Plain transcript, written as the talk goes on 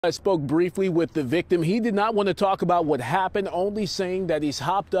I spoke briefly with the victim. He did not want to talk about what happened, only saying that he's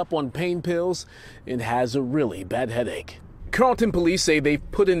hopped up on pain pills and has a really bad headache. Carlton police say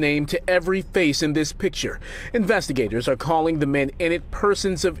they've put a name to every face in this picture. Investigators are calling the men in it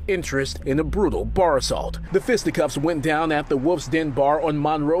persons of interest in a brutal bar assault. The fisticuffs went down at the Wolf's Den bar on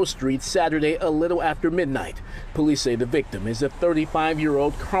Monroe Street Saturday a little after midnight. Police say the victim is a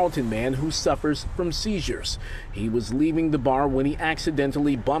 35-year-old Carlton man who suffers from seizures. He was leaving the bar when he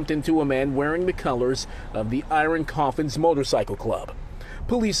accidentally bumped into a man wearing the colors of the Coffins motorcycle club.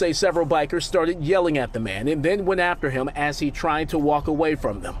 Police say several bikers started yelling at the man and then went after him as he tried to walk away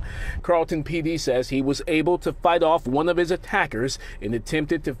from them. Carlton PD says he was able to fight off one of his attackers and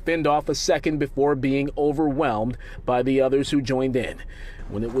attempted to fend off a second before being overwhelmed by the others who joined in.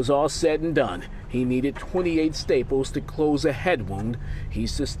 When it was all said and done, he needed 28 staples to close a head wound he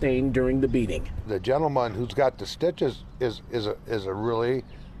sustained during the beating. The gentleman who's got the stitches is a really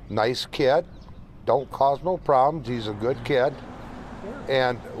nice kid. Don't cause no problems. He's a good kid.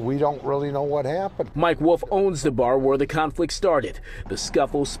 And we don't really know what happened. Mike Wolf owns the bar where the conflict started. The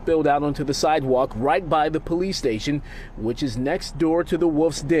scuffle spilled out onto the sidewalk right by the police station, which is next door to the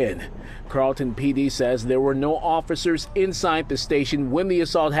Wolf's Den. Carlton PD says there were no officers inside the station when the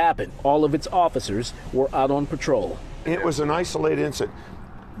assault happened. All of its officers were out on patrol. It was an isolated incident.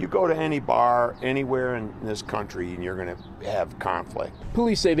 You go to any bar anywhere in this country and you're going to have conflict.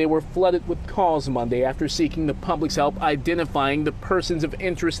 Police say they were flooded with calls Monday after seeking the public's help identifying the persons of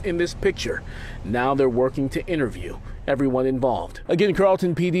interest in this picture. Now they're working to interview everyone involved. Again,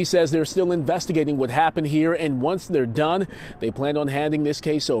 Carlton PD says they're still investigating what happened here, and once they're done, they plan on handing this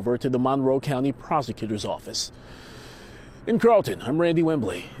case over to the Monroe County Prosecutor's Office. In Carlton, I'm Randy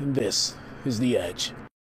Wembley, and this is The Edge.